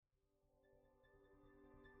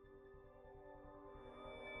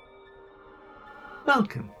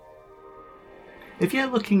Welcome. If you're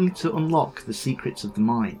looking to unlock the secrets of the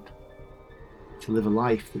mind, to live a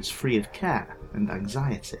life that's free of care and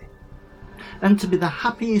anxiety, and to be the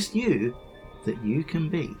happiest you that you can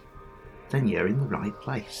be, then you're in the right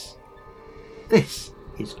place. This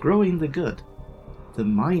is Growing the Good, the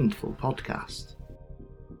Mindful Podcast.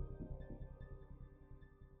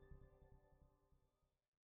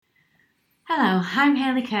 Hello, I'm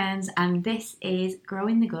Hayley Kearns and this is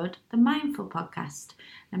Growing the Good, the Mindful Podcast.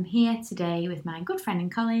 I'm here today with my good friend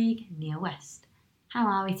and colleague, Neil West. How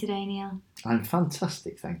are we today, Neil? I'm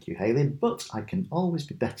fantastic, thank you, Hayley, but I can always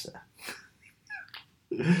be better.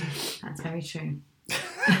 That's very true.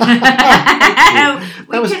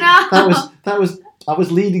 I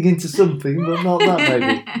was leading into something, but not that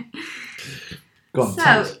maybe. Go on,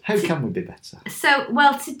 tell us, how can we be better?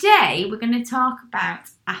 Today we're going to talk about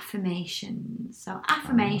affirmations. So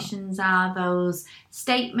affirmations are those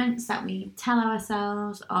statements that we tell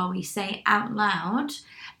ourselves or we say out loud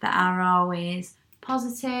that are always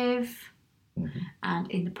positive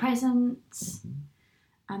and in the present,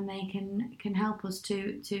 and they can help us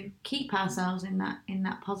to keep ourselves in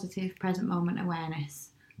that positive present moment awareness.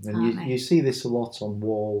 And you see this a lot on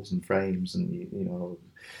walls and frames, and you know,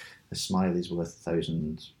 a smile is worth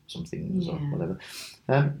 1,000 somethings or whatever.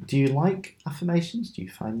 Do you like affirmations? Do you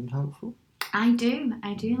find them helpful? I do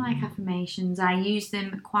like affirmations. I use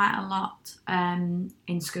them quite a lot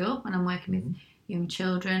in school when I'm working with young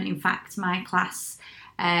children. In fact, my class,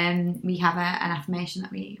 we have an affirmation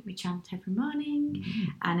that we chant every morning,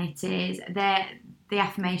 and it is the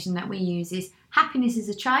affirmation that we use is happiness is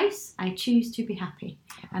a choice. I choose to be happy,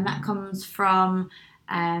 and that comes from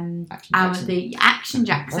Action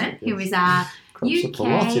Jackson, who is our UK.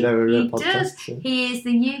 He is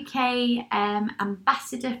the UK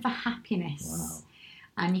ambassador for happiness. Wow.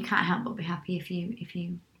 And you can't help but be happy if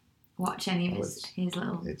you watch any of his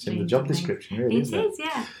little. It's in the job description, really. It is,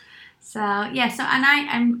 yeah. So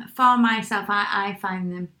and for myself, I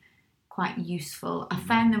find them quite useful. I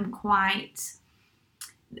find them quite.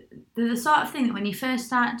 They're the sort of thing that when you first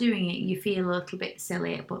start doing it, you feel a little bit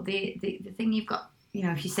silly. But the thing you've got,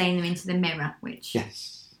 if you're saying them into the mirror, which,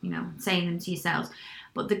 saying them to yourselves.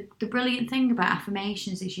 But the brilliant thing about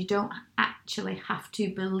affirmations is you don't actually have to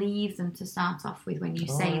believe them to start off with when you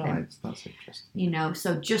say them. That's interesting.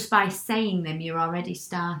 So just by saying them, you're already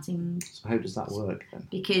starting. So how does that work then?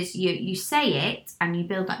 Because you say it and you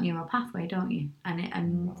build that neural pathway, don't you?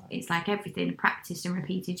 And it's like everything, practiced and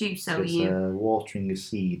repeated use. So it's watering a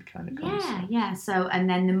seed kind of concept. Yeah. So, and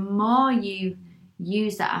then the more you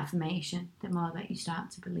use that affirmation, the more that you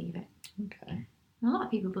start to believe it. Okay. And a lot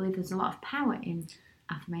of people believe there's a lot of power in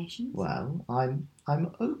affirmations. Well, I'm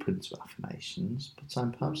open to affirmations, but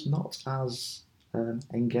I'm perhaps not as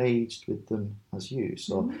engaged with them as you.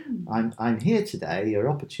 So I'm here today,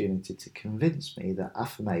 your opportunity to convince me that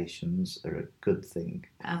affirmations are a good thing.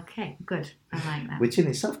 Okay, good. I like that. Which in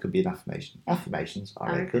itself could be an affirmation. Affirmations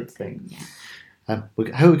are a good thing. Yeah. How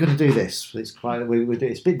are we going to do this? It's a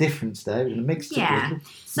bit different today. We're going to mix it up.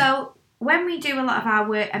 So when we do a lot of our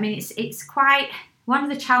work, it's quite one of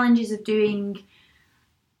the challenges of doing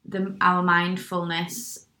our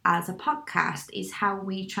mindfulness as a podcast is how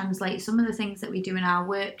we translate some of the things that we do in our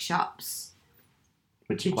workshops,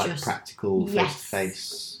 which are quite practical,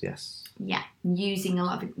 face-to-face. Yes. Yeah, we use a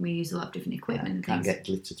lot of different equipment and things. Can't get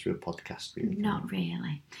glitter through a podcast, really. Not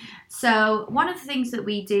really. So one of the things that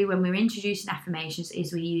we do when we're introducing affirmations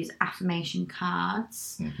is we use affirmation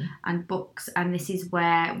cards and books, and this is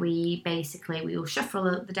where we'll shuffle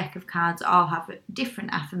the deck of cards, all have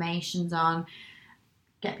different affirmations on,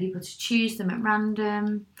 get people to choose them at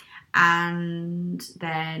random, and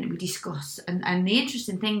then we discuss. And the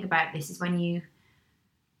interesting thing about this is when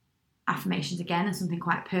affirmations again are something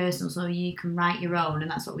quite personal, so you can write your own,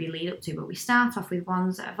 and that's what we lead up to. But we start off with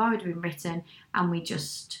ones that have already been written, and we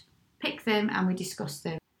just pick them and we discuss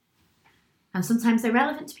them. And sometimes they're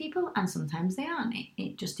relevant to people, and sometimes they aren't.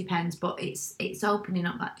 It just depends. But it's opening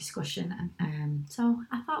up that discussion, and so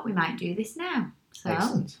I thought we might do this now. So,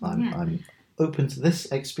 excellent. I'm open to this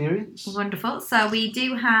experience. Wonderful. So we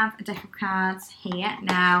do have a deck of cards here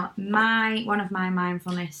now. One of my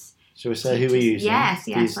mindfulness. Shall we say who we're using? Yes.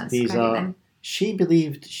 These are them. She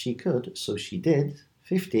believed she could, so she did.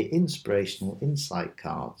 50 inspirational insight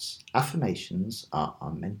cards. Affirmations are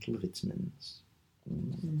our mental vitamins.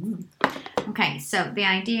 Okay, so the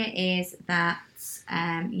idea is that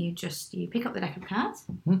you pick up the deck of cards.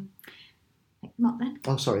 Pick them up then.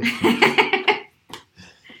 Oh, sorry.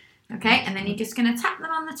 Okay, and then you're just going to tap them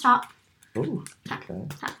on the top. Oh, tap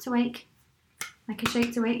to wake. like a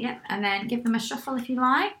shake to wake, yep. And then give them a shuffle if you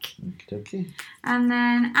like. Okay. And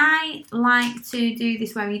then I like to do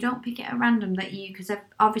this where you don't pick it at random, because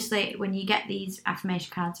obviously when you get these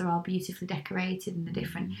affirmation cards are all beautifully decorated and they're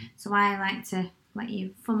different. So I like to let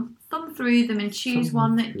you thumb through them and choose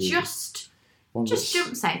one that just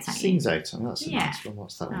jumps out at you. Sings out. And that's a nice one.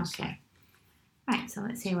 What's that one say? Right, so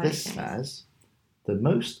let's see what this says. The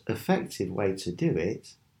most effective way to do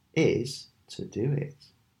it is to do it.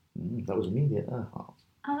 That was immediate, Heart.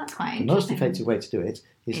 Oh, that's quite interesting. The most effective way to do it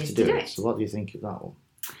is to do it. So what do you think of that one?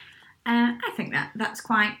 I think that's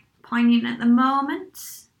quite poignant at the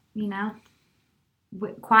moment. You know,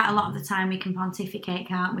 quite a lot of the time we can pontificate,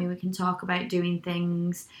 can't we? We can talk about doing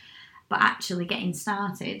things, but actually getting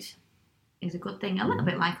started is a good thing. A little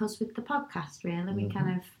bit like us with the podcast, really. We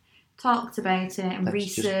kind of talked about it and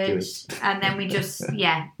researched, and then we just,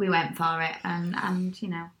 we went for it. And you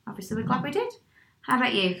know, obviously we're glad we did. How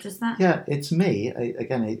about you? Does that? Yeah, it's me.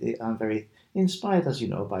 I'm very inspired, as you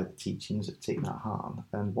know, by the teachings of Thich Nhat Hanh.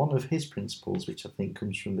 And one of his principles, which I think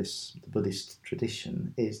comes from the Buddhist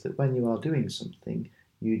tradition, is that when you are doing something,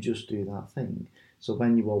 you just do that thing. So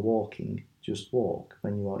when you are walking, just walk.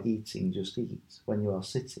 When you are eating, just eat. When you are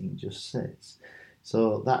sitting, just sit.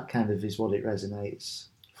 So that kind of is what it resonates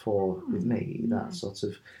with me. That sort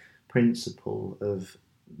of principle of,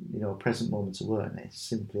 you know, present moment awareness,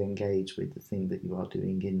 simply engage with the thing that you are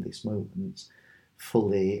doing in this moment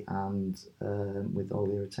fully and with all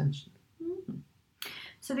your attention.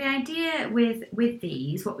 So the idea with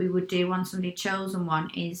these, what we would do once somebody had chosen one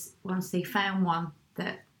is, once they found one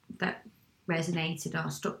that resonated or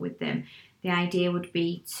stuck with them, the idea would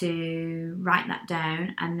be to write that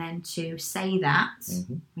down and then to say that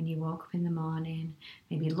when you woke up in the morning.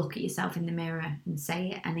 Maybe look at yourself in the mirror and say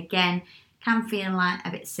it. And again, can feel like a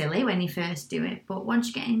bit silly when you first do it, but once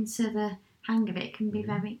you get into the hang of it, it can be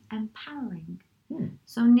very empowering.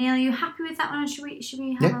 So Neil, you happy with that one? Or should we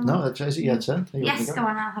have a look? No, that's your turn. Yes, go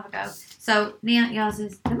on, I'll have a go. So Neil, yours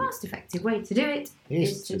is the most effective way to do it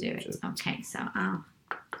is to do it. Okay, so I'll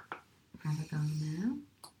have a go now.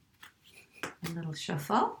 A little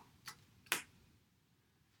shuffle.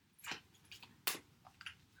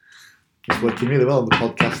 It's working really well on the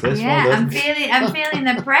podcast. This yeah, well I'm feeling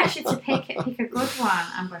the pressure to pick a good one.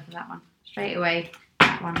 I'm going for that one straight away.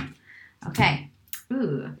 That one. Okay.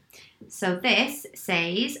 Ooh. So this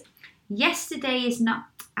says, yesterday is not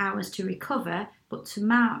ours to recover, but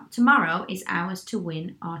tomorrow is ours to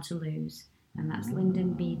win or to lose. And that's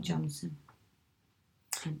Lyndon B. Johnson.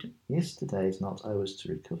 Yesterday is not ours to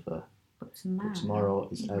recover, but tomorrow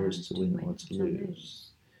is ours to win or to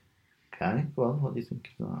lose. Okay, well, what do you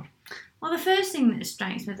think of that? Well, the first thing that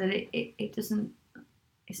strikes me that it doesn't,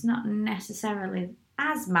 it's not necessarily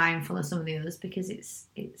as mindful as some of the others, because is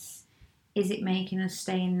it making us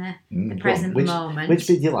stay in the present moment? Which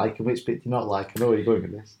bit do you like and which bit do you not like? I know where you're going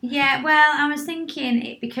with this. Yeah, well, I was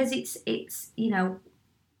thinking because it's you know,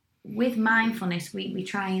 with mindfulness we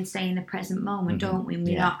try and stay in the present moment, don't we?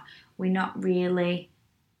 We're not really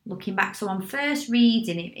looking back. So on first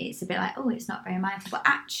reading it, it's a bit like, oh, it's not very mindful, but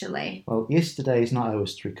actually, well, yesterday is not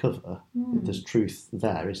ours to recover. There's truth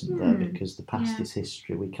there, isn't there? Because the past is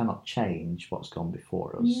history. We cannot change what's gone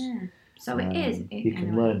before us. Yeah. So it is. You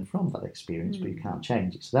can learn from that experience, but you can't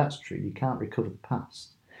change it. So that's true. You can't recover the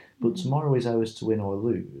past. But tomorrow is ours to win or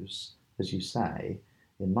lose, as you say.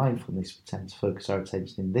 In mindfulness, we tend to focus our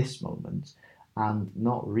attention in this moment and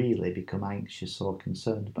not really become anxious or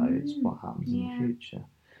concerned about what happens in the future.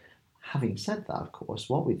 Having said that, of course,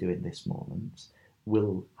 what we do in this moment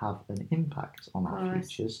will have an impact on our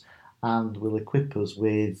futures and will equip us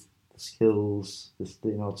with the skills,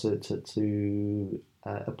 you know, to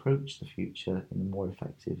approach the future in a more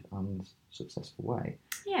effective and successful way.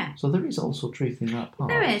 Yeah. So there is also truth in that part.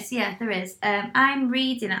 There is, yeah, there is. I'm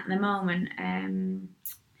reading at the moment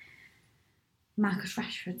Marcus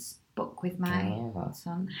Rashford's book with my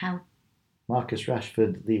son. Marcus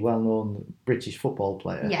Rashford, the well-known British football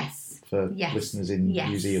player. Yes. For listeners in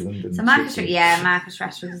New Zealand. And so Marcus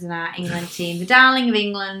Rashford is in our England team, the darling of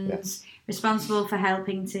England, responsible for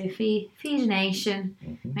helping to feed a nation,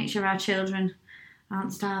 make sure our children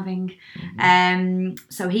aren't starving.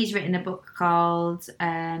 So he's written a book called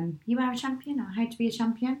You Are a Champion, or How to Be a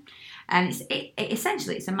Champion, and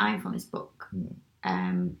essentially it's a mindfulness book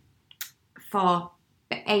aimed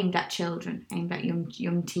at children, aimed at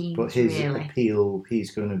young teens. But his appeal,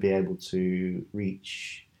 he's going to be able to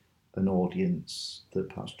reach an audience that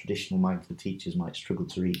perhaps traditional mindful teachers might struggle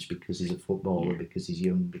to reach because he's a footballer, because he's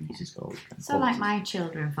young, because he's got all this kind of like my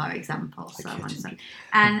children, for example.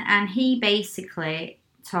 And he basically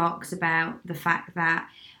talks about the fact that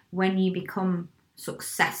when you become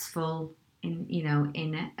successful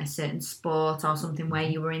in a certain sport or something where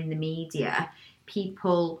you were in the media,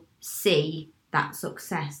 people see that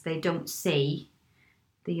success. They don't see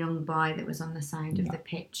the young boy that was on the side of the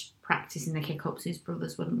pitch practicing the kick-ups his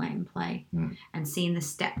brothers wouldn't let him play, and seeing the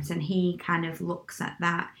steps, and he kind of looks at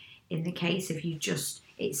that. In the case of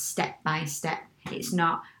it's step by step. It's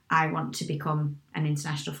not, I want to become an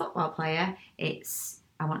international football player. It's,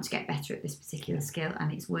 I want to get better at this particular skill,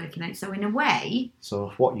 and it's working out. So in a way...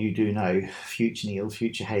 So what you do now, future Neil,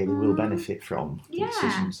 future Hayley will benefit from the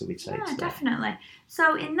decisions that we take today. Definitely.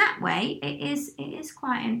 So in that way, it is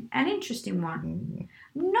quite an interesting one.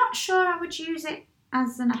 I'm not sure I would use it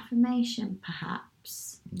as an affirmation,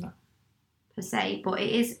 perhaps, per se, but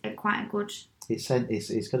it is quite a good... It's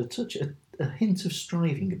got a touch, a hint of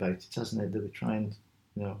striving about it, hasn't it? That we're trying,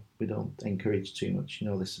 we don't encourage too much.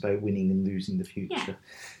 This is about winning and losing the future.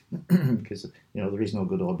 Because, there is no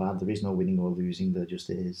good or bad, there is no winning or losing, there just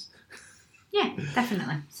is. Yeah,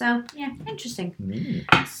 definitely. So, yeah, interesting.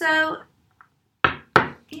 So,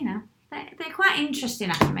 they're quite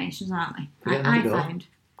interesting affirmations, aren't they? I find.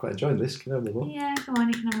 Quite enjoyed this. Can I have another one? Yeah, come on,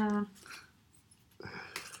 you can have another one.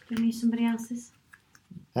 Do you need somebody else's?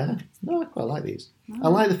 No, I quite like these. I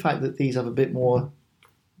like the fact that these have a bit more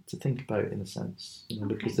to think about, in a sense,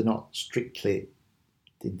 because they're not strictly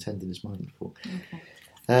intended as mindful.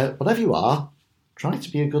 Okay. Whatever you are, try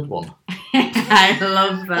to be a good one. I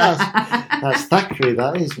love that. That's Thackeray,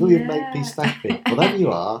 that is. William Makepeace Thackeray. Whatever you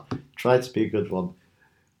are, try to be a good one.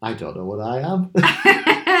 I don't know what I am.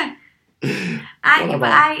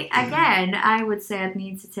 I would say I'd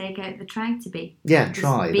need to take out the try to be. Yeah,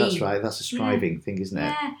 try. That's right. That's a striving thing, isn't it?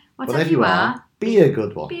 Yeah. Whatever you are, be a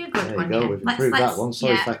good one. Be a good one. There you go. We've improved that one.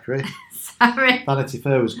 Sorry, Thackeray. Sorry. Vanity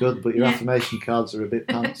Fair was good, but your affirmation cards are a bit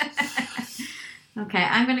pants. Okay,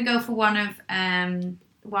 I'm going to go for one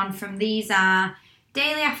from these are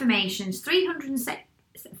daily affirmations,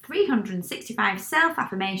 365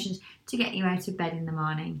 self-affirmations to get you out of bed in the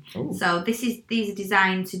morning. Ooh. So these are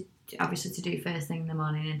designed to obviously to do first thing in the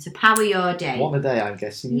morning and to power your day. One a day, I'm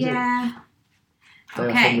guessing. Yeah.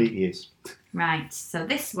 Okay. Leap years. Right. So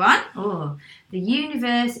this one, the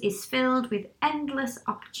universe is filled with endless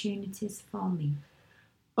opportunities for me.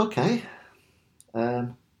 Okay.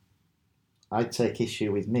 I'd take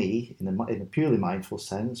issue with me in a purely mindful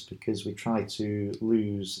sense, because we try to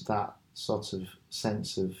lose that sort of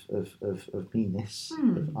sense of me-ness,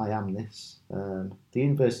 of I am-ness. The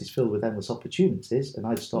universe is filled with endless opportunities, and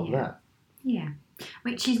I'd stop there. Yeah.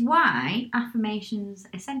 Which is why affirmations,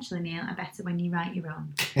 essentially, Neil, are better when you write your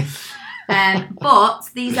own.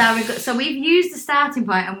 But these are so we've used the starting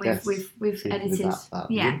point, and we've edited. That.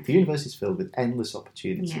 Yeah. The universe is filled with endless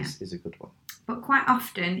opportunities is a good one. But quite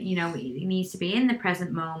often, it needs to be in the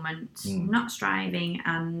present moment, not striving,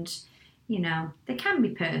 and they can be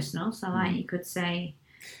personal. So, like you could say,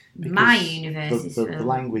 because my universe is filled. The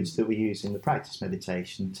language that we use in the practice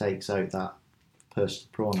meditation takes out that personal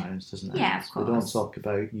pronouns, doesn't it? Yeah, of course. We don't talk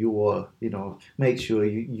about your, make sure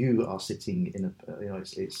you are sitting in a,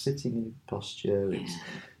 it's sitting in a posture, it's,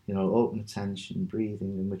 open attention,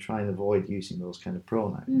 breathing, and we're trying to avoid using those kind of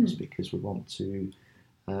pronouns because we want to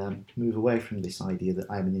move away from this idea that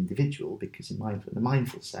I'm an individual, because in the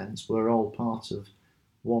mindful sense, we're all part of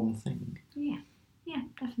one thing. Yeah,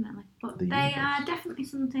 definitely. But they are definitely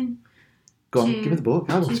something. Go on, give me the book.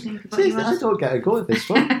 I don't get a go at this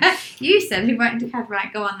one. You said we weren't to have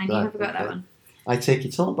right. Go on, then you have got that one. I take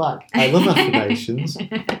it all back. I love affirmations.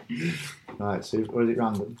 Right, so was it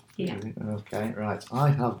random? Yeah. Okay, right. I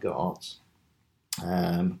have got.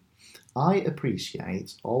 I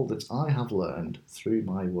appreciate all that I have learned through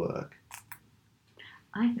my work.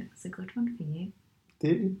 I think that's a good one for you. Do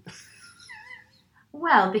you?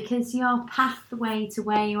 Well, because your pathway to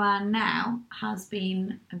where you are now has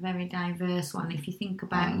been a very diverse one. If you think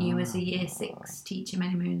about you as a Year 6 teacher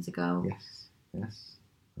many moons ago. Yes.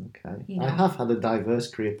 Okay. I have had a diverse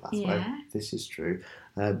career pathway. Yeah. This is true.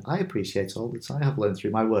 I appreciate all that I have learned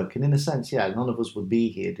through my work. And in a sense, none of us would be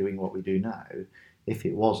here doing what we do now if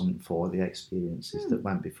it wasn't for the experiences that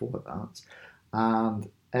went before that. And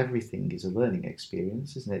everything is a learning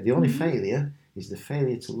experience, isn't it? The only failure is the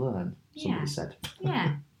failure to learn, somebody said.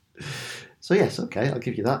 Yeah. So yes, okay, I'll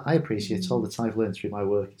give you that. I appreciate all that I've learned through my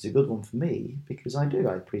work. It's a good one for me, because I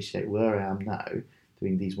appreciate where I am now,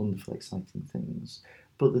 doing these wonderful, exciting things.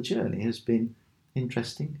 But the journey has been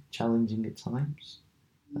interesting, challenging at times,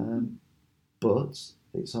 but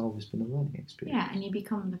it's always been a learning experience. Yeah, and you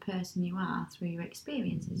become the person you are through your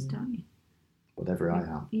experiences, don't you? Whatever I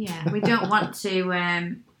am. Yeah, we don't want to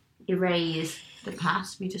erase the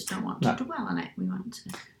past. We just don't want to dwell on it. We want to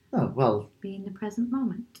be in the present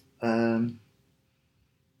moment.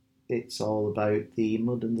 it's all about the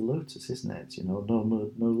mud and the lotus, isn't it? You know, no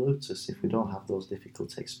mud, no lotus. If we don't have those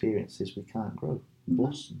difficult experiences, we can't grow and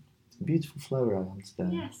blossom. It's a beautiful flower I am today.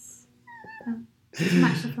 Yes. To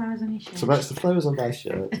match the flowers on your shirt. To match the flowers on my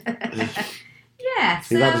shirt. Yeah.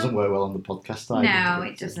 See, that doesn't work well on the podcast either. No,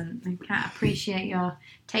 it doesn't. I can't appreciate your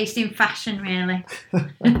taste in fashion, really.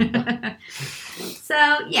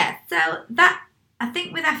 So that, I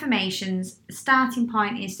think with affirmations, the starting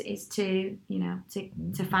point is to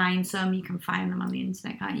to find some. You can find them on the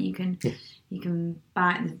internet, can't you? You can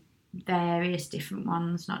buy the various different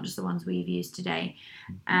ones, not just the ones we've used today,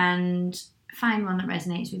 and find one that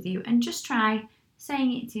resonates with you, and just try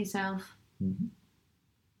saying it to yourself. Mm-hmm.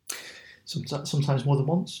 Sometimes more than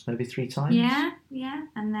once, maybe 3 times. Yeah,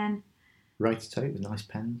 and then write it out with nice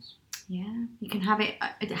pens. Yeah, you can have it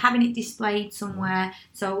having it displayed somewhere.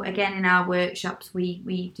 So again, in our workshops,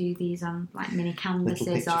 we do these on like mini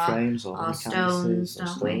canvases frames or stones,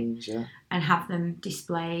 don't we? Yeah. And have them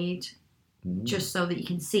displayed just so that you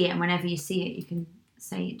can see it, and whenever you see it, you can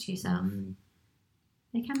say it to yourself.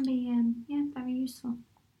 They can be very useful.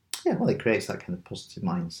 Yeah, well, it creates that kind of positive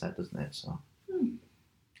mindset, doesn't it? So,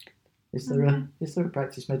 is there a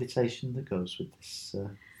practice meditation that goes with this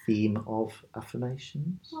theme of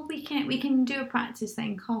affirmations? Well, we can do a practice that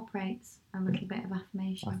incorporates a little bit of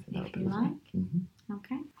affirmation if you like. Mm-hmm.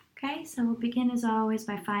 Okay, so we'll begin as always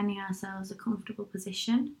by finding ourselves a comfortable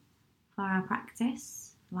position for our practice.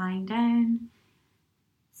 Lying down,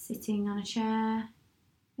 sitting on a chair,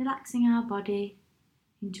 relaxing our body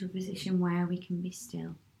into a position where we can be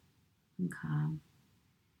still and calm.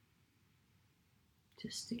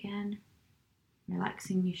 Just again,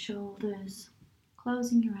 relaxing your shoulders,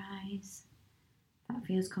 closing your eyes. That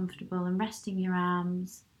feels comfortable, and resting your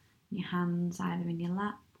arms and your hands either in your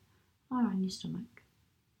lap or on your stomach.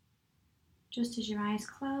 Just as your eyes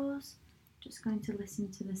close, just going to listen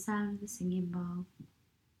to the sound of the singing bowl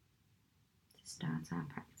to start our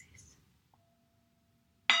practice.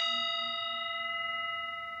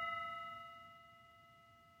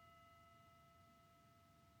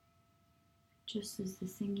 Just as the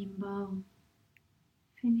singing bowl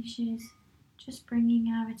finishes, just bringing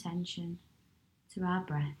our attention to our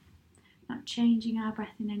breath, not changing our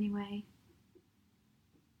breath in any way,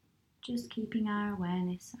 just keeping our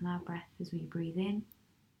awareness on our breath as we breathe in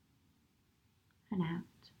and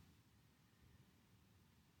out,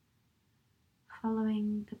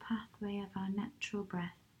 following the pathway of our natural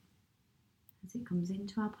breath as it comes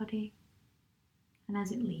into our body and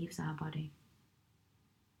as it leaves our body.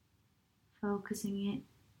 Focusing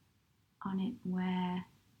on it where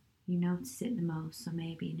you notice it the most, so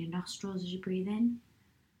maybe in your nostrils as you breathe in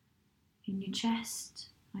your chest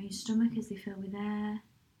or your stomach as they fill with air,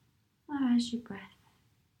 or as your breath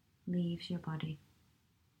leaves your body.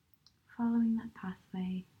 Following that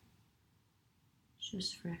pathway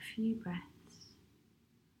just for a few breaths,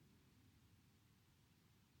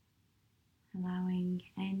 allowing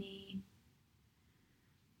any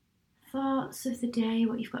thoughts of the day,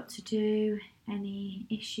 what you've got to do, any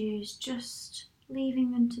issues, just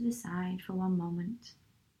leaving them to the side for one moment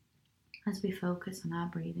as we focus on our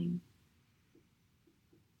breathing.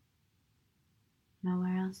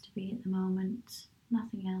 Nowhere else to be at the moment,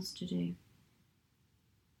 nothing else to do.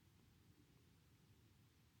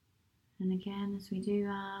 And again, as we do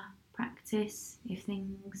our practice, if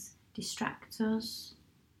things distract us,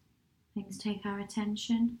 things take our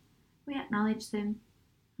attention, we acknowledge them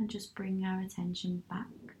and just bring our attention back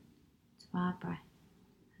to our breath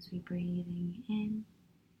as we breathing in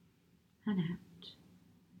and out,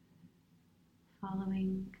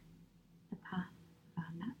 following the path of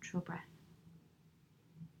our natural breath.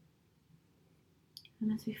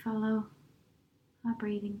 And as we follow our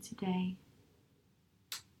breathing today,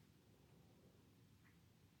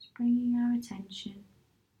 just bringing our attention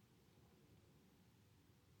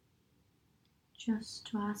just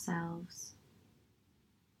to ourselves,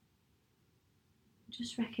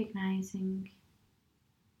 just recognizing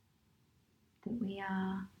that we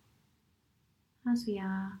are as we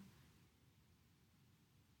are,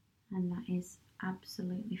 and that is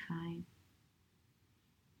absolutely fine.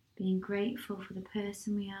 Being grateful for the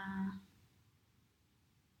person we are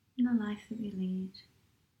and the life that we lead.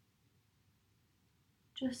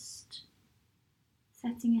 Just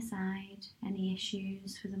setting aside any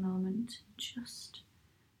issues for the moment, just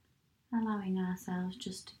allowing ourselves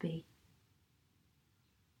just to be.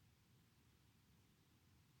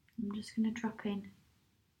 I'm just going to drop in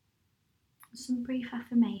some brief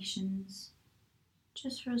affirmations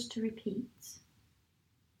just for us to repeat,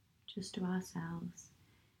 just to ourselves.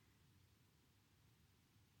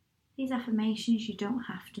 These affirmations, you don't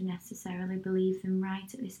have to necessarily believe them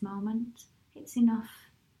right at this moment. It's enough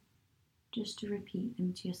just to repeat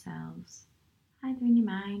them to yourselves, either in your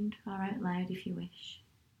mind or out loud if you wish.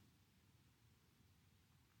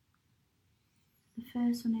 The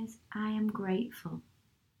first one is, I am grateful.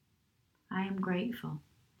 I am grateful.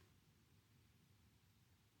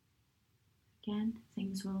 Again,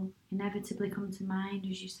 things will inevitably come to mind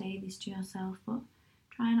as you say this to yourself, but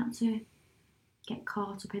try not to get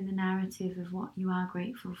caught up in the narrative of what you are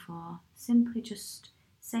grateful for. Simply just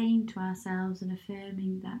saying to ourselves and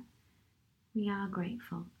affirming that we are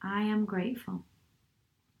grateful. I am grateful.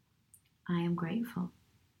 I am grateful.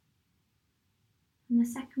 And the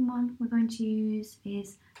second one we're going to use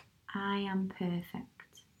is I am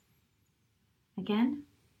perfect. Again,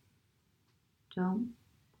 don't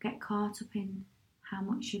get caught up in how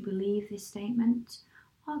much you believe this statement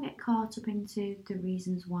or get caught up into the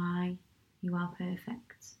reasons why you are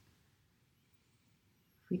perfect.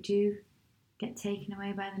 If we do get taken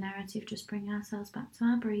away by the narrative, just bring ourselves back to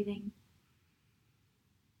our breathing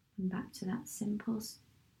and back to that simple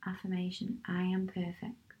affirmation, I am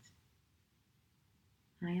perfect.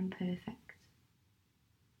 I am perfect.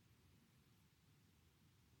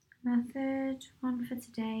 And our third one for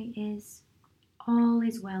today is all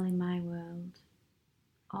is well in my world.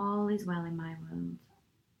 All is well in my world.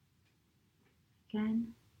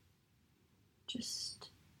 Again, just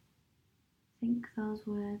think those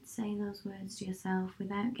words, say those words to yourself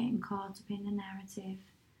without getting caught up in the narrative,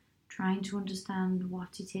 trying to understand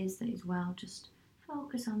what it is that is well. Just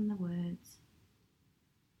focus on the words.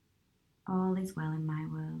 All is well in my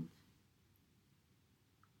world.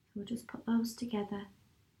 So we'll just put those together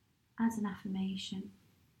as an affirmation.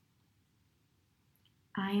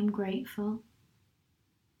 I am grateful.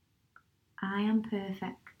 I am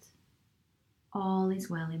perfect. All is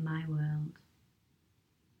well in my world.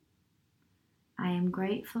 I am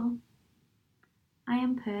grateful. I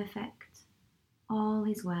am perfect. All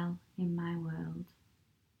is well in my world.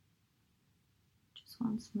 Just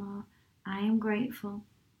once more. I am grateful.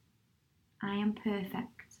 I am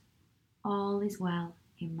perfect. All is well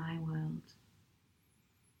in my world.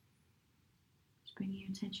 Just bring your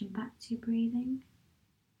attention back to your breathing.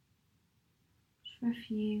 Just for a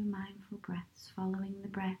few mindful breaths, following the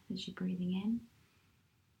breath as you're breathing in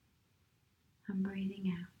and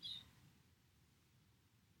breathing out.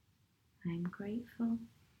 I am grateful.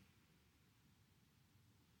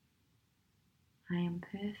 I am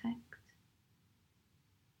perfect.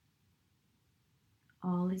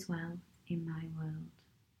 All is well in my world.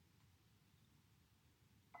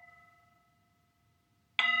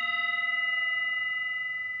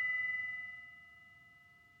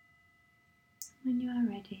 When you are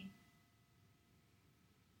ready,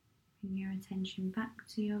 bring your attention back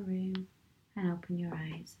to your room and open your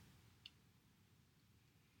eyes.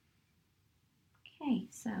 Okay,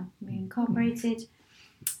 so we incorporated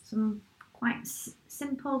some quite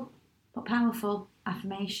simple but powerful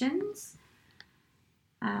affirmations,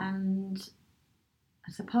 and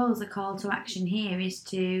I suppose the call to action here is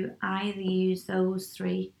to either use those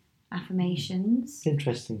three affirmations. It's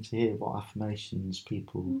interesting to hear what affirmations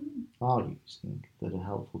people are using that are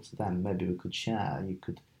helpful to them. Maybe we could share, you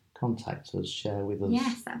could contact us, share with us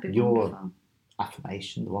Yes, that'd be your wonderful.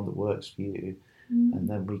 affirmation, the one that works for you, and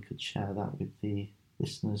then we could share that with the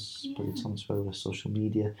listeners, put it onto our social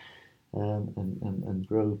media, and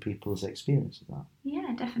grow people's experience of that.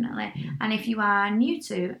 Yeah, definitely. And if you are new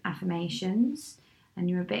to affirmations and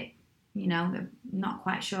you're a bit, not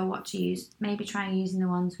quite sure what to use, maybe try using the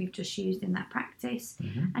ones we've just used in that practice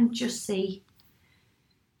and just see,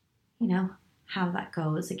 how that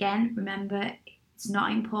goes. Again, remember, it's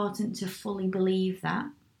not important to fully believe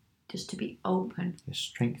that, just to be open. You're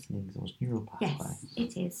strengthening those neural pathways. Yes,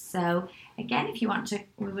 it is. So again, if you want to,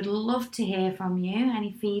 we would love to hear from you,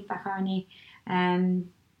 any feedback or any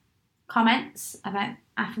comments about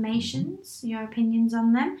affirmations, your opinions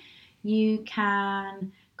on them. You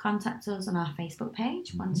can contact us on our Facebook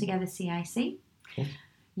page, One Together CIC. Yes.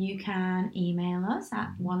 You can email us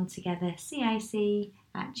at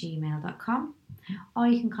onetogethercic@gmail.com, or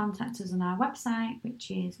you can contact us on our website, which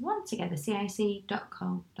is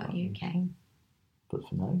onetogethercic.co.uk. But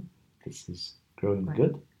for now, this is Growing the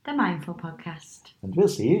Good, the Mindful Podcast. and we'll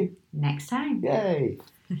see you next time. Yay!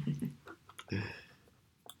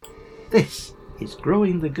 This is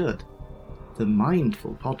Growing the Good, the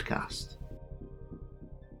Mindful Podcast.